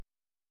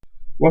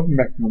Welcome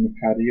back to On the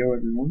Patio,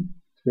 everyone.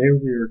 Today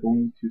we are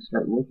going to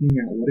start looking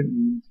at what it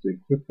means to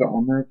equip the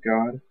armor of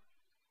God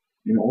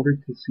in order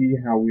to see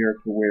how we are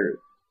to wear it.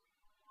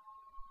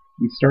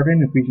 We start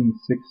in Ephesians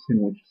 6,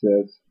 in which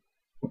says,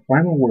 "The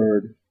final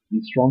word,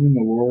 be strong in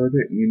the Lord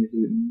and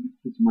in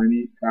His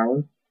mighty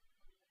power."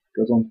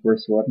 Goes on to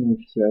verse 11,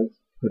 which says,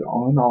 "Put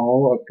on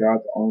all of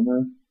God's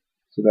armor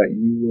so that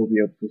you will be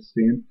able to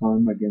stand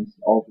firm against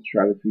all the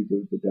strategies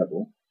of the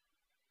devil."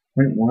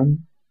 Point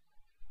 1.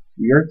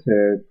 We are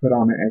to put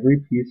on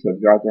every piece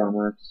of God's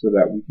armor so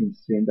that we can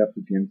stand up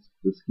against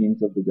the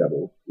schemes of the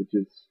devil, which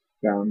is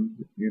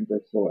found in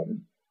verse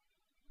 11.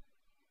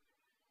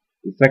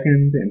 The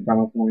second and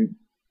final point,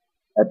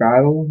 our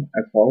battle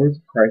as followers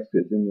of Christ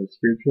is in the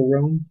spiritual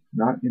realm,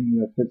 not in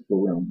the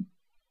physical realm,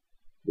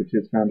 which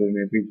is found in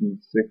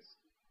Ephesians 6,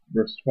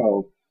 verse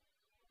 12,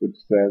 which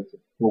says,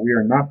 "For we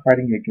are not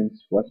fighting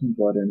against flesh and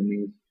blood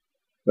enemies,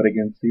 but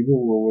against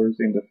evil rulers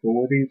and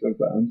authorities of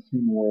the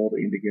unseen world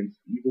and against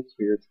evil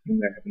spirits in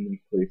the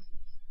heavenly places."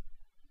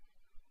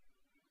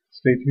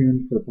 Stay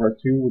tuned for part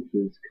 2, which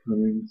is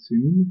coming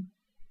soon.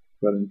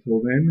 But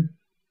until then,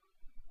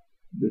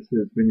 this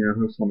has been your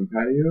host on the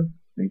patio.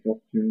 Thank you all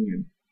for tuning in.